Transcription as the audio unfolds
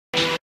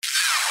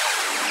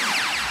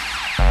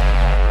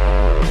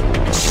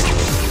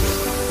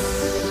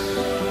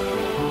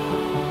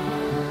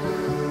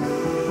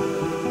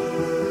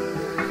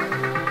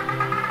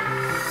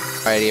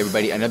Alrighty,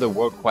 everybody, another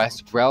world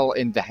quest. Grell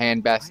in the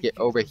Handbasket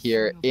over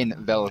here in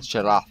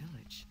Velsharath. I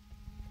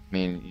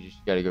mean, you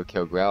just gotta go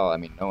kill Grell. I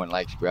mean, no one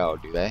likes Grell,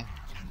 do they?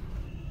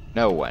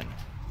 No one.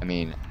 I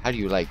mean, how do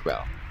you like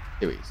Grell?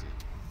 Seriously.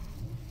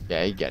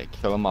 Yeah, you gotta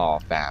kill them all,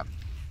 fam.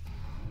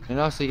 And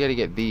also, you gotta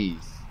get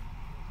these.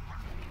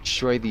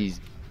 Destroy these,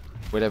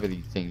 whatever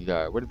these things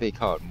are. What are they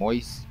called?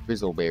 Moist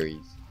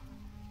grizzleberries.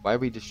 Why are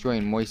we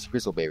destroying moist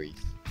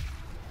grizzleberries?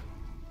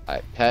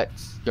 Alright,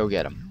 pets, go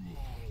get them.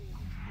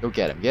 Go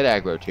get him. Get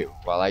aggro too.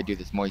 While I do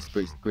this moist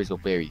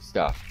grizzleberry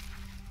stuff.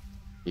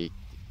 We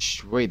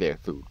destroy their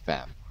food,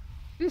 fam.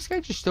 This guy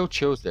just still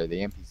chills there, the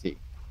NPC.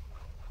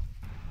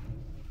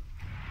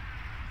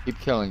 Keep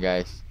killing,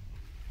 guys.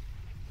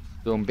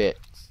 Doing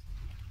bits.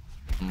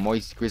 I'm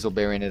moist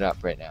grizzleberrying it up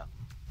right now.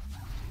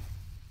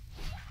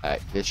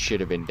 Alright, this should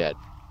have been dead.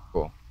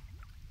 Cool.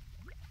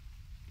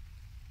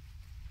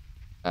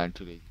 Not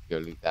too lazy to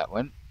go loot that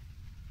one.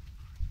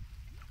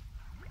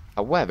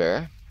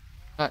 However,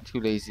 not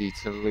too lazy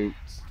to loot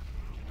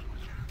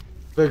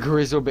the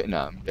grizzleberry.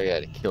 No, I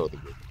gotta kill the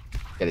grizzle.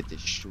 Gotta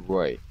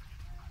destroy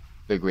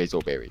the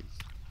grizzleberries.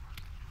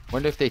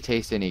 Wonder if they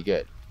taste any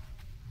good.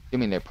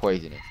 Assuming they're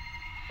poisonous.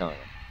 Killing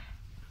them.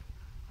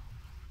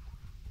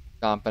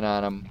 Stomping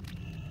on them.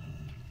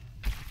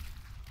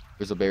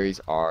 Grizzleberries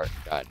are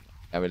done.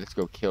 Now let's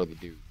go kill the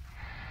dude.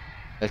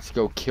 Let's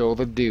go kill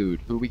the dude.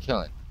 Who we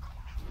killing?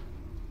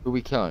 Who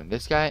we killing?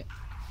 This guy?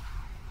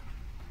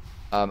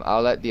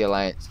 I'll let the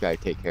Alliance guy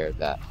take care of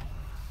that.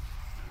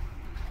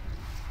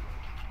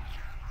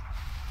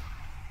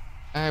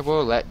 I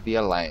will let the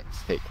Alliance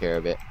take care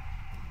of it.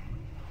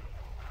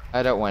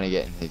 I don't want to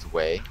get in his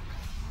way.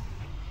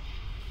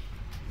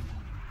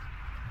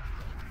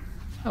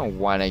 I don't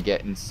want to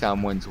get in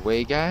someone's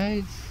way,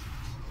 guys.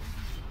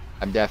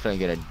 I'm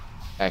definitely going to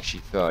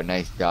actually throw a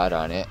nice dot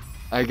on it.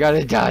 I got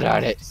a dot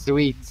on it.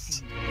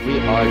 Sweet. We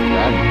are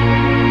done.